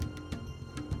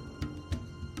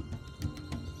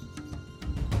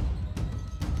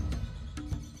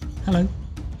Hello,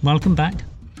 welcome back,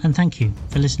 and thank you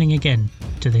for listening again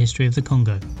to the history of the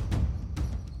Congo.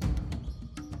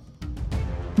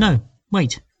 No,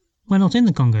 wait, we're not in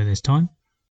the Congo this time.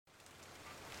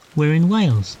 We're in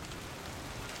Wales.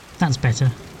 That's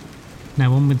better.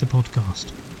 Now on with the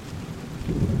podcast.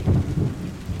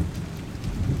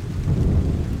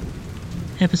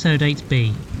 Episode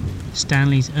 8b,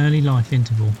 Stanley's early life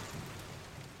interval.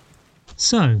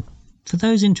 So, for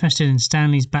those interested in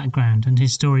Stanley's background and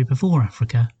his story before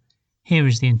Africa, here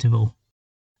is the interval.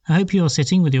 I hope you are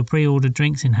sitting with your pre-ordered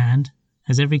drinks in hand,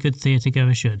 as every good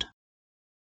theatre-goer should.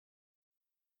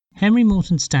 Henry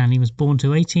Morton Stanley was born to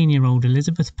 18-year-old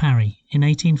Elizabeth Parry in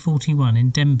 1841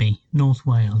 in Denbigh, North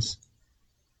Wales.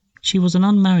 She was an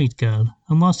unmarried girl,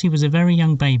 and whilst he was a very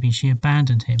young baby she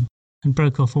abandoned him and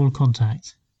broke off all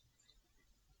contact.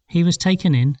 He was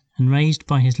taken in and raised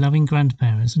by his loving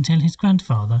grandparents until his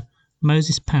grandfather,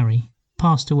 Moses Parry,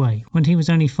 passed away when he was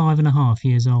only 5.5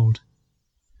 years old.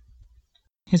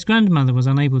 His grandmother was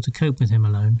unable to cope with him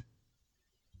alone.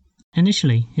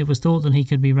 Initially, it was thought that he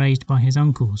could be raised by his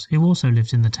uncles, who also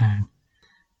lived in the town,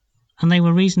 and they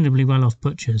were reasonably well-off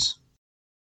butchers.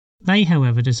 They,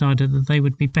 however, decided that they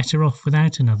would be better off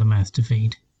without another mouth to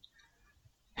feed.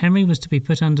 Henry was to be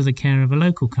put under the care of a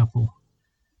local couple,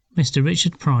 Mr.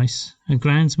 Richard Price, a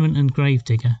groundsman and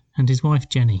gravedigger, and his wife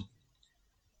Jenny.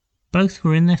 Both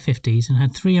were in their 50s and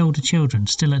had 3 older children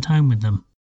still at home with them.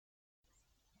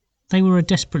 They were a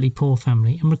desperately poor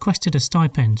family and requested a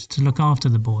stipend to look after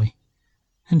the boy,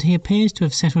 and he appears to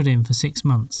have settled in for 6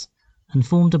 months and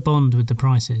formed a bond with the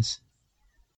Prices.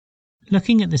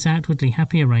 Looking at this outwardly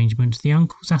happy arrangement, the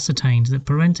uncles ascertained that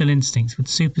parental instincts would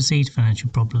supersede financial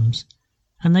problems,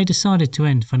 and they decided to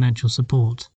end financial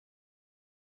support.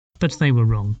 But they were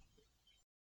wrong.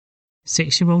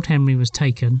 6-year-old Henry was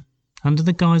taken, under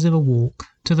the guise of a walk,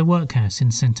 to the workhouse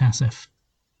in St Asaph.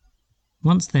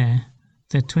 Once there,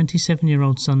 their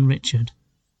 27-year-old son Richard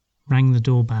rang the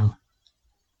doorbell.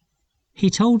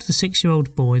 He told the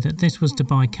 6-year-old boy that this was to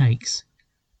buy cakes,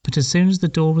 but as soon as the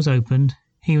door was opened,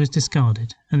 he was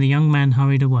discarded and the young man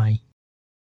hurried away.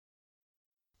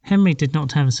 Henry did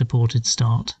not have a supported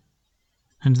start,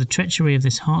 and the treachery of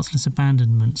this heartless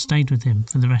abandonment stayed with him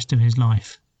for the rest of his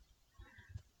life.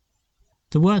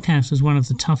 The workhouse was one of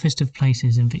the toughest of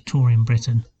places in Victorian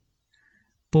Britain.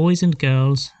 Boys and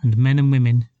girls, and men and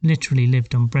women, literally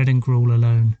lived on bread and gruel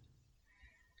alone.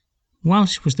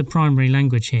 Welsh was the primary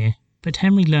language here, but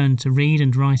Henry learned to read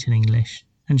and write in English,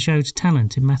 and showed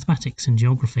talent in mathematics and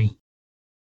geography.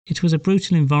 It was a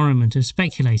brutal environment of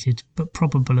speculated but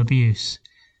probable abuse,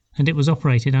 and it was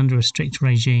operated under a strict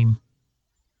regime.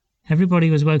 Everybody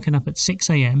was woken up at 6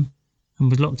 a.m. and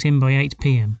was locked in by 8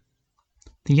 p.m.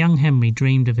 The young Henry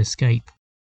dreamed of escape.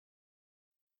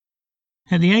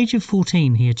 At the age of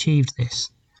 14 he achieved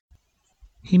this.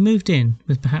 He moved in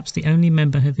with perhaps the only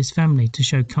member of his family to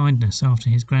show kindness after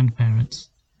his grandparents.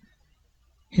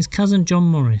 His cousin John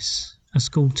Morris, a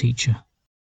school teacher.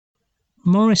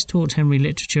 Morris taught Henry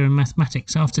literature and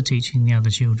mathematics after teaching the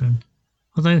other children,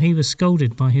 although he was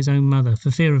scolded by his own mother for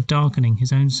fear of darkening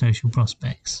his own social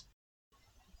prospects,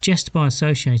 just by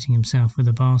associating himself with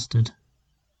a bastard.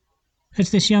 At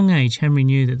this young age Henry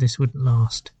knew that this wouldn't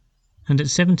last, and at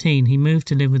 17 he moved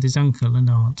to live with his uncle and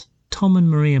aunt, Tom and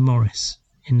Maria Morris,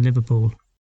 in Liverpool.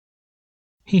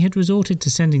 He had resorted to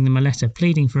sending them a letter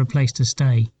pleading for a place to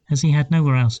stay, as he had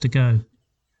nowhere else to go.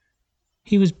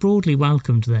 He was broadly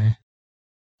welcomed there,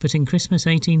 but in Christmas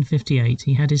 1858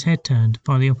 he had his head turned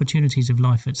by the opportunities of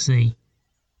life at sea.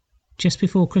 Just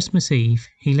before Christmas Eve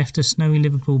he left a snowy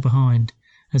Liverpool behind,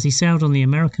 as he sailed on the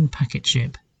American packet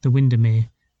ship, the Windermere,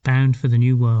 bound for the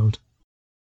New World.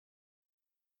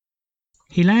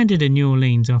 He landed in New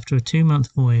Orleans after a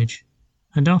 2-month voyage,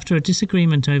 and after a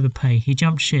disagreement over pay he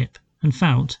jumped ship and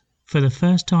felt, for the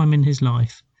first time in his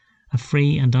life, a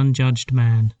free and unjudged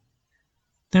man.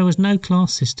 There was no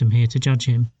class system here to judge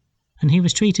him, and he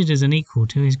was treated as an equal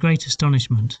to his great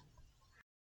astonishment.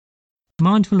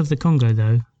 Mindful of the Congo,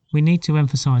 though, we need to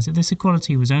emphasise that this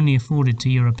equality was only afforded to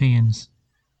Europeans.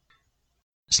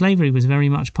 Slavery was very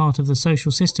much part of the social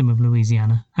system of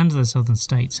Louisiana and the southern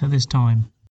states at this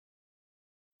time.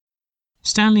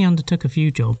 Stanley undertook a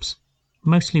few jobs,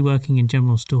 mostly working in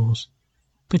general stores,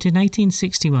 but in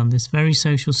 1861 this very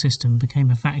social system became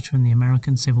a factor in the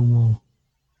American Civil War.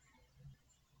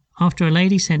 After a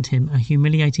lady sent him a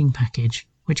humiliating package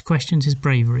which questioned his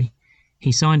bravery,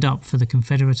 he signed up for the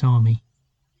Confederate Army.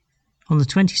 On the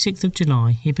 26th of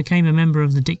July he became a member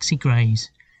of the Dixie Grays,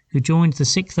 who joined the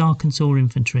 6th Arkansas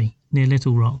Infantry near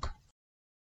Little Rock.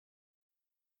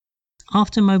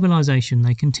 After mobilization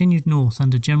they continued north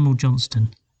under General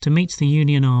Johnston to meet the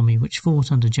Union Army which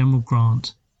fought under General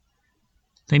Grant.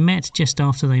 They met just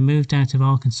after they moved out of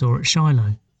Arkansas at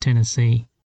Shiloh, Tennessee.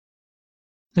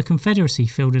 The Confederacy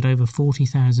fielded over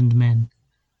 40,000 men,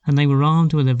 and they were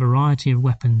armed with a variety of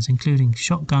weapons including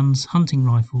shotguns, hunting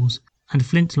rifles, and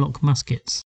flintlock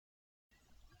muskets.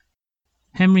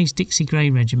 Henry's Dixie Gray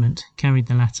Regiment carried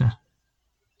the latter.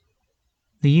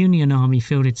 The Union Army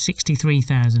fielded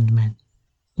 63,000 men,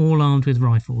 all armed with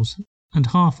rifles, and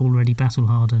half already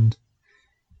battle-hardened.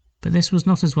 But this was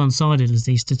not as one-sided as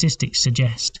these statistics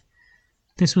suggest.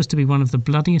 This was to be one of the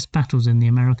bloodiest battles in the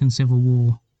American Civil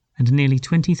War, and nearly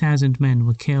 20,000 men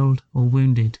were killed or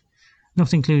wounded,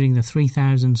 not including the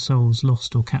 3,000 souls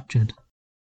lost or captured.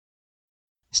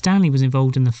 Stanley was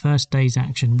involved in the first day's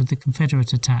action with the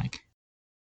Confederate attack.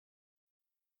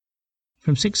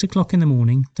 From 6 o'clock in the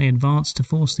morning, they advanced to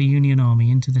force the Union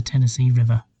Army into the Tennessee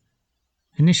River.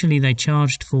 Initially they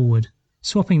charged forward,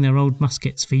 swapping their old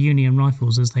muskets for Union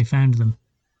rifles as they found them.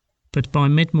 But by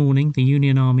mid-morning the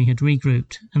Union Army had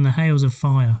regrouped, and the hails of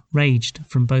fire raged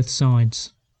from both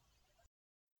sides.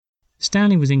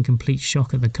 Stanley was in complete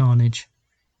shock at the carnage.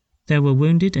 There were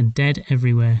wounded and dead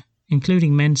everywhere,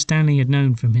 including men Stanley had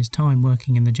known from his time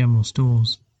working in the general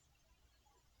stores.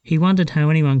 He wondered how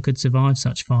anyone could survive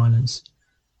such violence,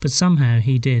 but somehow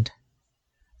he did.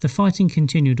 The fighting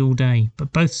continued all day,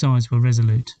 but both sides were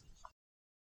resolute.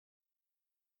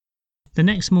 The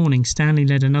next morning Stanley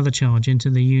led another charge into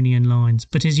the Union lines,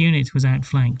 but his unit was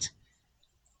outflanked.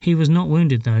 He was not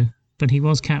wounded though, but he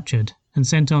was captured and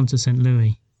sent on to St.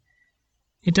 Louis.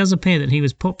 It does appear that he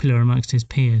was popular amongst his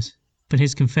peers, but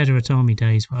his Confederate Army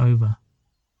days were over.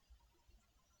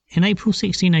 In April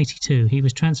 1682 he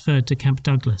was transferred to Camp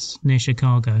Douglas, near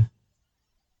Chicago.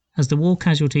 As the war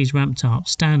casualties ramped up,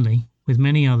 Stanley, with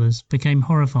many others, became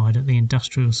horrified at the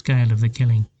industrial scale of the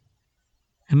killing.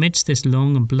 Amidst this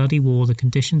long and bloody war the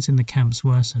conditions in the camps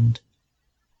worsened.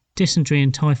 Dysentery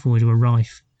and typhoid were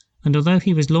rife, and although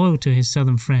he was loyal to his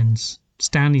Southern friends,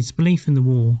 Stanley's belief in the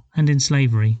war and in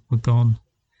slavery were gone.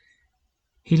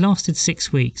 He lasted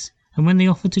 6 weeks, and when the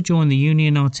offer to join the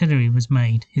Union artillery was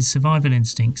made, his survival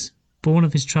instincts, born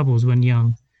of his troubles when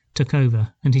young, took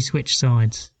over, and he switched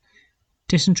sides.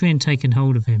 Dysentery had taken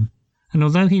hold of him, and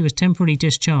although he was temporarily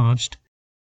discharged,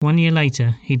 1 year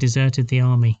later he deserted the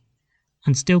army,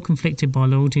 and still conflicted by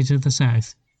loyalty to the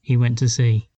South, he went to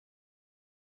sea.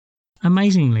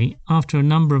 Amazingly, after a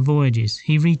number of voyages,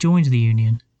 he rejoined the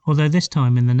Union, although this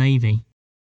time in the Navy.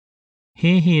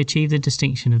 Here he achieved the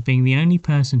distinction of being the only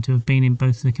person to have been in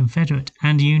both the Confederate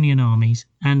and Union armies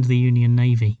and the Union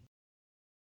Navy.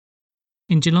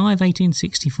 In July of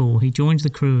 1864 he joined the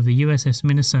crew of the USS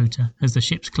Minnesota as the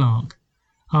ship's clerk,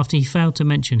 after he failed to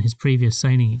mention his previous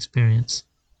sailing experience.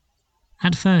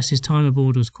 At first his time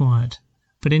aboard was quiet,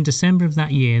 but in December of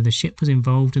that year the ship was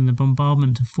involved in the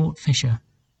bombardment of Fort Fisher,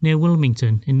 near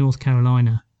Wilmington in North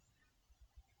Carolina.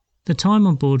 The time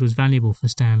on board was valuable for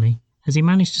Stanley, as he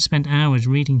managed to spend hours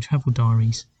reading travel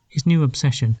diaries, his new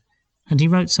obsession, and he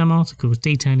wrote some articles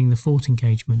detailing the fort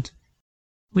engagement,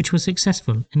 which was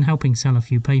successful in helping sell a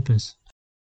few papers.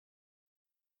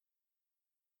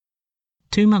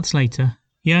 2 months later,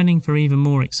 yearning for even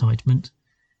more excitement,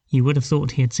 you would have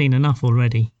thought he had seen enough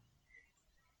already.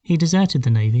 He deserted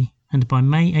the Navy, and by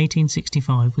May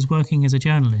 1865 was working as a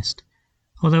journalist,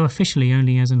 although officially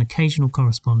only as an occasional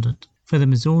correspondent, for the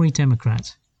Missouri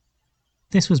Democrat.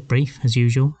 This was brief, as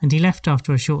usual, and he left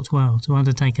after a short while to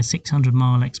undertake a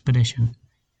 600-mile expedition,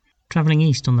 travelling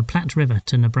east on the Platte River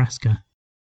to Nebraska.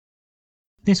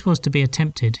 This was to be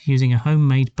attempted using a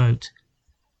homemade boat.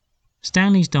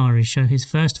 Stanley's diaries show his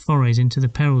first forays into the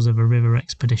perils of a river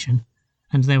expedition,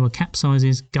 and there were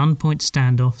capsizes, gunpoint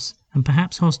standoffs, and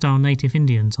perhaps hostile native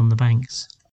Indians on the banks.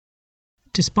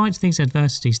 Despite these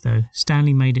adversities, though,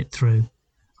 Stanley made it through,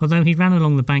 although he ran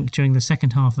along the bank during the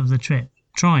second half of the trip,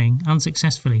 trying,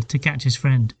 unsuccessfully, to catch his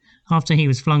friend after he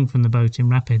was flung from the boat in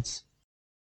rapids.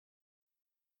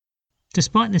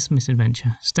 Despite this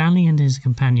misadventure, Stanley and his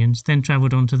companions then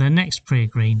travelled on to their next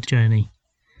pre-agreed journey.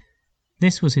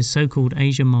 This was his so-called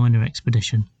Asia Minor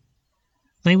expedition.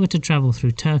 They were to travel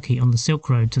through Turkey on the Silk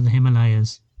Road to the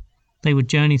Himalayas. They would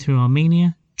journey through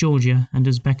Armenia, Georgia, and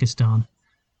Uzbekistan.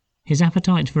 His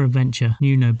appetite for adventure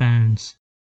knew no bounds.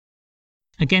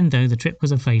 Again, though, the trip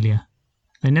was a failure.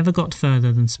 They never got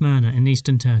further than Smyrna in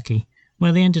eastern Turkey,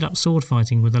 where they ended up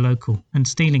sword-fighting with a local and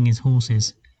stealing his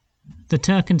horses. The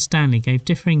Turk and Stanley gave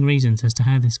differing reasons as to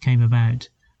how this came about,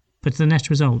 but the net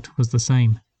result was the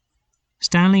same.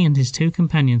 Stanley and his 2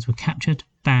 companions were captured,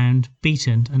 bound,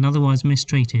 beaten, and otherwise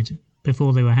mistreated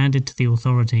before they were handed to the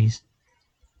authorities.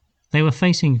 They were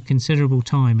facing considerable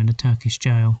time in a Turkish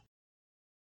jail.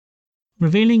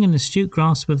 Revealing an astute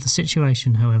grasp of the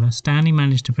situation, however, Stanley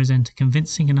managed to present a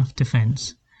convincing enough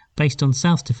defence, based on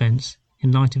self-defence,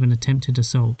 in light of an attempted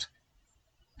assault.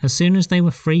 As soon as they were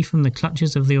free from the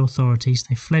clutches of the authorities,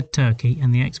 they fled Turkey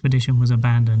and the expedition was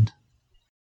abandoned.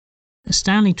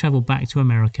 Stanley travelled back to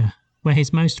America, where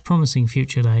his most promising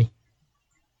future lay.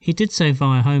 He did so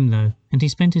via home, though, and he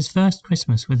spent his first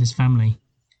Christmas with his family.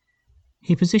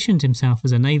 He positioned himself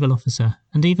as a naval officer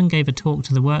and even gave a talk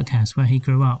to the workhouse where he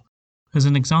grew up, as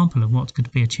an example of what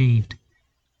could be achieved.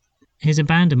 His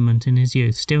abandonment in his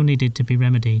youth still needed to be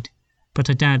remedied, but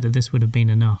I doubt that this would have been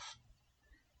enough.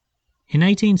 In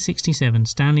 1867,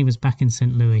 Stanley was back in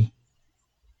St. Louis.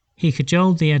 He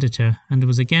cajoled the editor and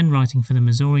was again writing for the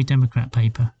Missouri Democrat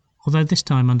paper, although this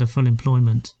time under full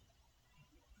employment.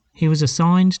 He was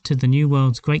assigned to the New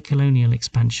World's great colonial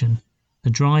expansion, the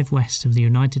drive west of the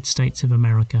United States of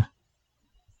America.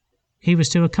 He was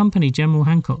to accompany General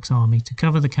Hancock's army to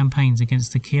cover the campaigns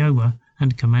against the Kiowa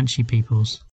and Comanche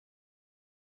peoples.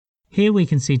 Here we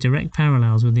can see direct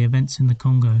parallels with the events in the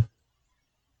Congo.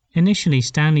 Initially,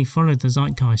 Stanley followed the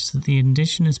zeitgeist that the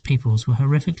indigenous peoples were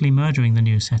horrifically murdering the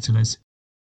new settlers,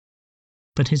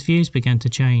 but his views began to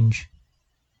change.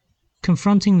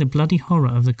 Confronting the bloody horror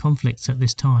of the conflicts at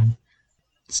this time,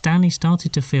 Stanley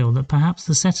started to feel that perhaps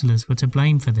the settlers were to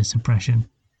blame for this oppression.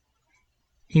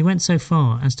 He went so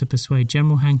far as to persuade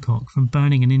General Hancock from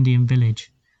burning an Indian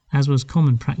village, as was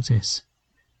common practice.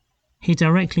 He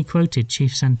directly quoted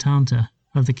Chief Santanta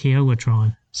of the Kiowa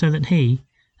tribe, so that he,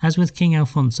 as with King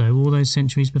Alfonso all those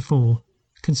centuries before,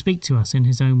 can speak to us in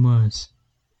his own words.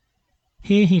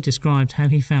 Here he described how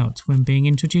he felt when being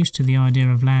introduced to the idea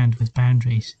of land with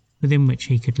boundaries, within which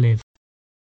he could live.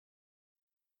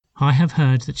 "I have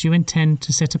heard that you intend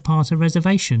to set apart a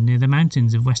reservation near the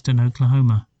mountains of western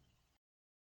Oklahoma.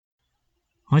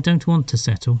 I don't want to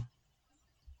settle.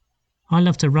 I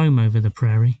love to roam over the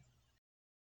prairie.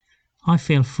 I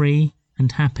feel free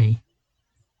and happy,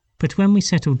 but when we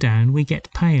settle down we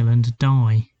get pale and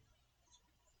die.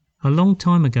 A long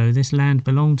time ago this land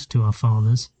belonged to our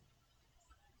fathers,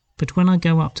 but when I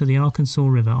go up to the Arkansas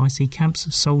River I see camps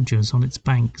of soldiers on its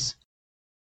banks.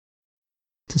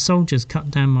 The soldiers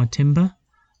cut down my timber,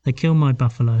 they kill my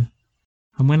buffalo,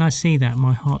 and when I see that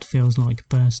my heart feels like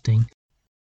bursting.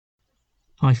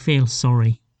 I feel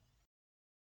sorry."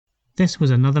 This was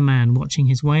another man watching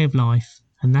his way of life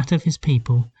and that of his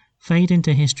people fade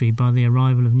into history by the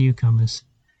arrival of newcomers.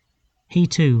 He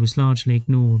too was largely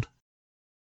ignored.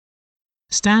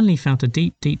 Stanley felt a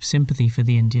deep, deep sympathy for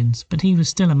the Indians, but he was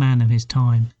still a man of his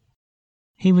time.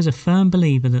 He was a firm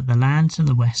believer that the lands of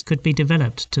the West could be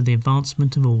developed to the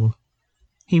advancement of all.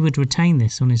 He would retain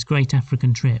this on his great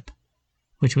African trip,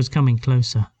 which was coming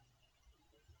closer.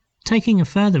 Taking a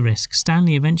further risk,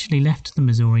 Stanley eventually left the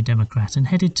Missouri Democrat and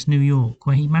headed to New York,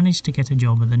 where he managed to get a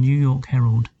job at the New York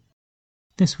Herald.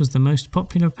 This was the most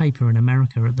popular paper in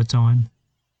America at the time.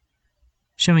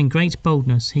 Showing great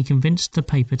boldness, he convinced the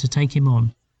paper to take him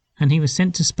on, and he was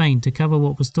sent to Spain to cover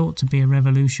what was thought to be a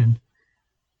revolution,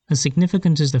 as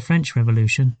significant as the French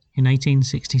Revolution in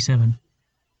 1867.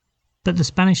 But the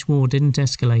Spanish War didn't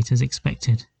escalate as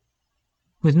expected.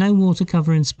 With no war to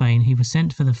cover in Spain, he was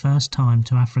sent for the first time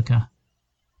to Africa.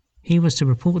 He was to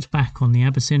report back on the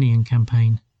Abyssinian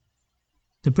campaign.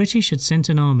 The British had sent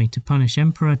an army to punish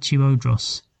Emperor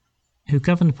Tewodros, who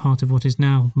governed part of what is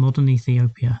now modern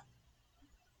Ethiopia.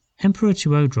 Emperor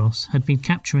Tewodros had been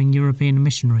capturing European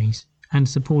missionaries and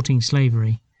supporting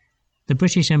slavery. The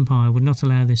British Empire would not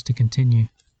allow this to continue.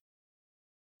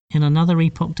 In another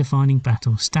epoch-defining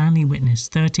battle, Stanley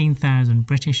witnessed 13,000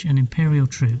 British and Imperial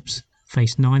troops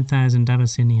faced 9,000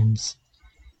 Abyssinians.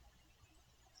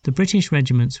 The British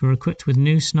regiments were equipped with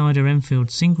new Snyder Enfield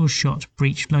single-shot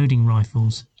breech-loading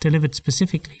rifles, delivered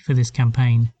specifically for this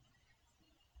campaign.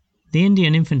 The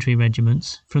Indian infantry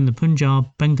regiments, from the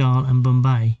Punjab, Bengal and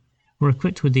Bombay, were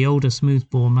equipped with the older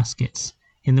smoothbore muskets,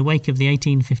 in the wake of the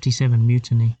 1857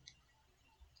 mutiny.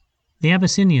 The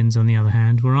Abyssinians, on the other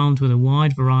hand, were armed with a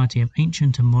wide variety of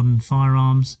ancient and modern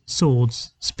firearms,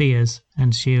 swords, spears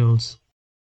and shields.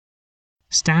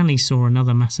 Stanley saw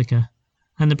another massacre,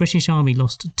 and the British army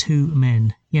lost 2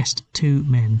 men, yes, 2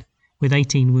 men, with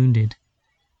 18 wounded.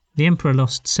 The Emperor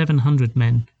lost 700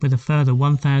 men, with a further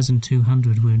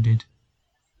 1,200 wounded.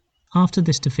 After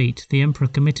this defeat, the Emperor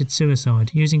committed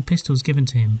suicide using pistols given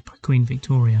to him by Queen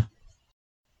Victoria.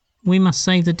 We must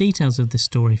save the details of this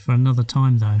story for another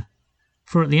time, though,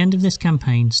 for at the end of this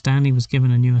campaign, Stanley was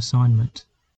given a new assignment.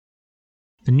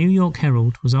 The New York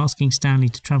Herald was asking Stanley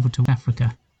to travel to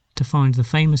Africa to find the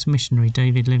famous missionary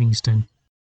David Livingstone.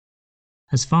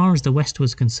 As far as the West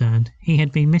was concerned, he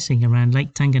had been missing around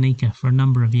Lake Tanganyika for a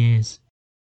number of years.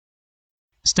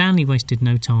 Stanley wasted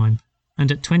no time,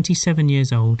 and at 27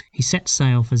 years old he set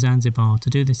sail for Zanzibar to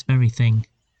do this very thing.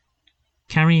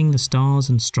 Carrying the stars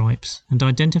and stripes and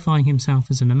identifying himself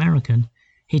as an American,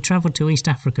 he travelled to East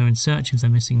Africa in search of the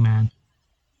missing man.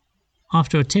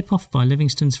 After a tip-off by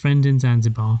Livingstone's friend in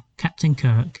Zanzibar, Captain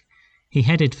Kirk, he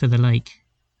headed for the lake.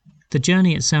 The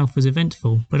journey itself was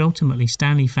eventful, but ultimately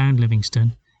Stanley found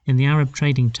Livingstone in the Arab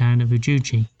trading town of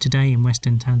Ujiji, today in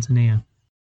western Tanzania.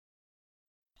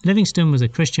 Livingstone was a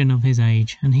Christian of his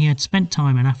age, and he had spent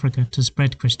time in Africa to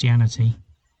spread Christianity.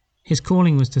 His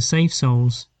calling was to save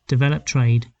souls, develop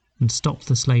trade, and stop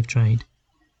the slave trade.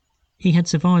 He had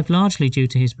survived largely due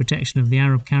to his protection of the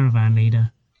Arab caravan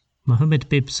leader, Muhammad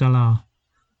bin Salah.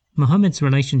 Muhammad's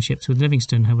relationships with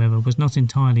Livingstone, however, was not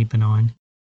entirely benign.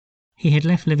 He had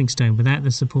left Livingstone without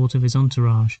the support of his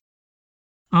entourage,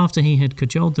 after he had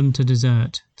cajoled them to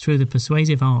desert through the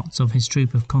persuasive arts of his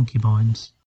troop of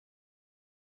concubines.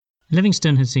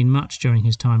 Livingstone had seen much during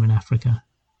his time in Africa,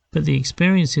 but the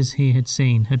experiences he had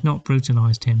seen had not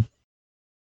brutalized him.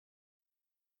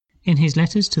 In his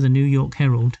letters to the New York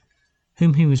Herald,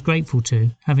 whom he was grateful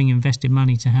to, having invested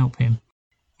money to help him,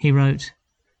 he wrote,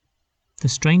 "The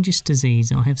strangest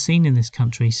disease I have seen in this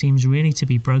country seems really to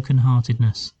be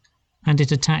broken-heartedness, and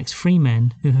it attacks free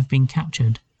men who have been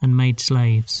captured and made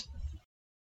slaves."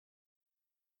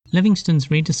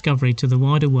 Livingstone's rediscovery to the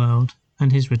wider world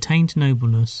and his retained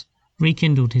nobleness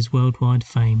rekindled his worldwide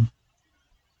fame.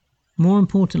 More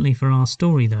importantly for our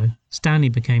story, though, Stanley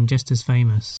became just as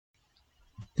famous.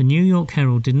 The New York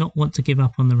Herald did not want to give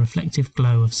up on the reflective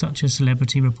glow of such a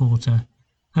celebrity reporter,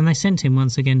 and they sent him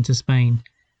once again to Spain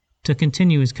to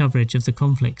continue his coverage of the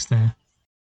conflicts there.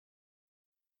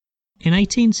 In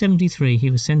 1873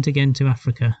 he was sent again to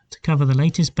Africa to cover the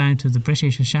latest bout of the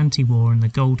British Ashanti War in the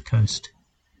Gold Coast.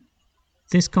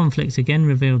 This conflict again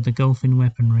revealed the gulf in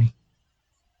weaponry.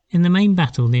 In the main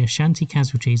battle, the Ashanti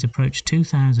casualties approached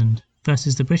 2,000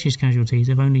 versus the British casualties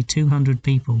of only 200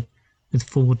 people, with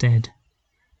 4 dead.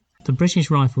 The British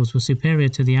rifles were superior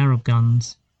to the Arab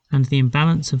guns, and the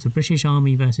imbalance of the British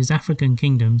army versus African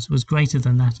kingdoms was greater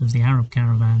than that of the Arab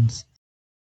caravans.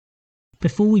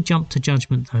 Before we jump to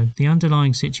judgment, though, the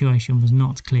underlying situation was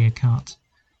not clear-cut.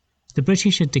 The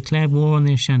British had declared war on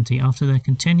the Ashanti after their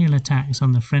continual attacks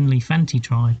on the friendly Fanti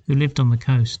tribe who lived on the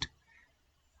coast.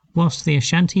 Whilst the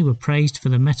Ashanti were praised for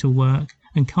the metal work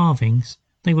and carvings,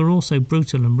 they were also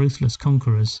brutal and ruthless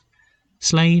conquerors.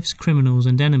 Slaves, criminals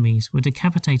and enemies were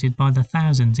decapitated by the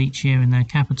thousands each year in their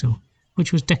capital,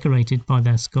 which was decorated by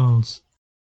their skulls.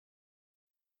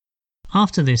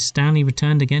 After this, Stanley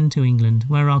returned again to England,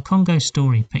 where our Congo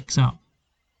story picks up.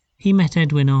 He met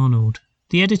Edwin Arnold,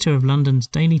 the editor of London's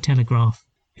Daily Telegraph,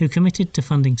 who committed to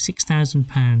funding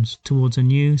 £6,000 towards a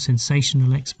new,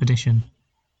 sensational expedition.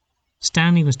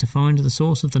 Stanley was to find the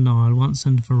source of the Nile once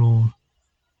and for all.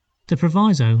 The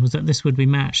proviso was that this would be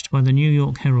matched by the New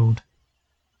York Herald.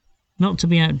 Not to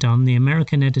be outdone, the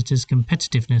American editor's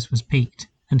competitiveness was piqued,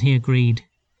 and he agreed.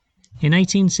 In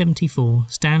 1874,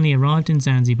 Stanley arrived in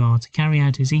Zanzibar to carry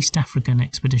out his East African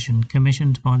expedition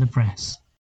commissioned by the press.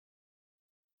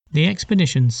 The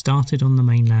expedition started on the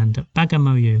mainland at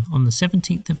Bagamoyo on the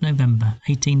 17th of November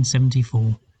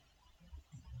 1874.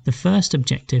 The first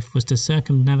objective was to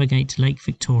circumnavigate Lake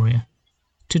Victoria,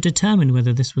 to determine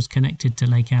whether this was connected to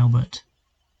Lake Albert.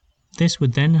 This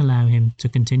would then allow him to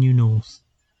continue north.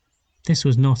 This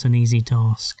was not an easy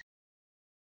task.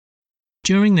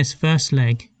 During this first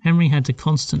leg, Henry had to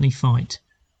constantly fight,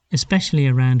 especially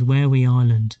around Werwe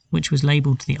Island, which was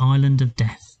labelled the Island of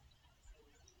Death.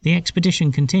 The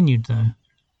expedition continued, though,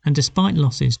 and despite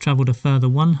losses travelled a further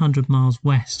 100 miles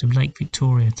west of Lake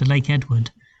Victoria to Lake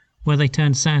Edward, where they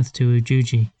turned south to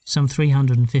Ujiji, some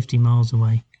 350 miles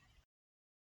away.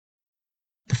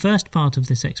 The first part of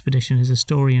this expedition is a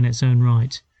story in its own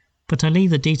right, but I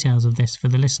leave the details of this for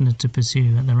the listener to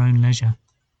pursue at their own leisure.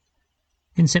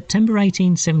 In September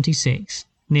 1876,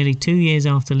 nearly 2 years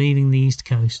after leaving the East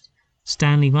Coast,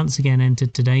 Stanley once again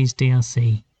entered today's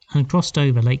DRC and crossed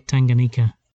over Lake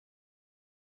Tanganyika.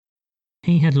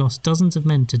 He had lost dozens of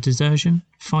men to desertion,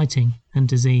 fighting and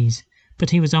disease, but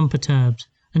he was unperturbed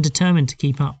and determined to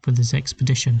keep up with this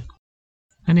expedition.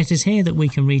 And it is here that we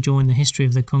can rejoin the history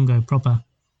of the Congo proper.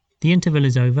 The interval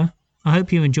is over. I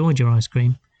hope you enjoyed your ice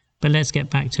cream, but let's get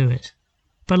back to it.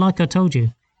 But like I told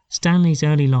you, Stanley's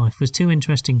early life was too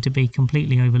interesting to be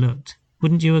completely overlooked.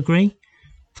 Wouldn't you agree?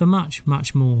 For much,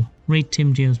 much more, read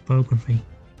Tim Geo's biography.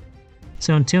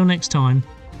 So until next time,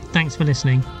 thanks for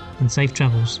listening and safe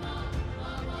travels.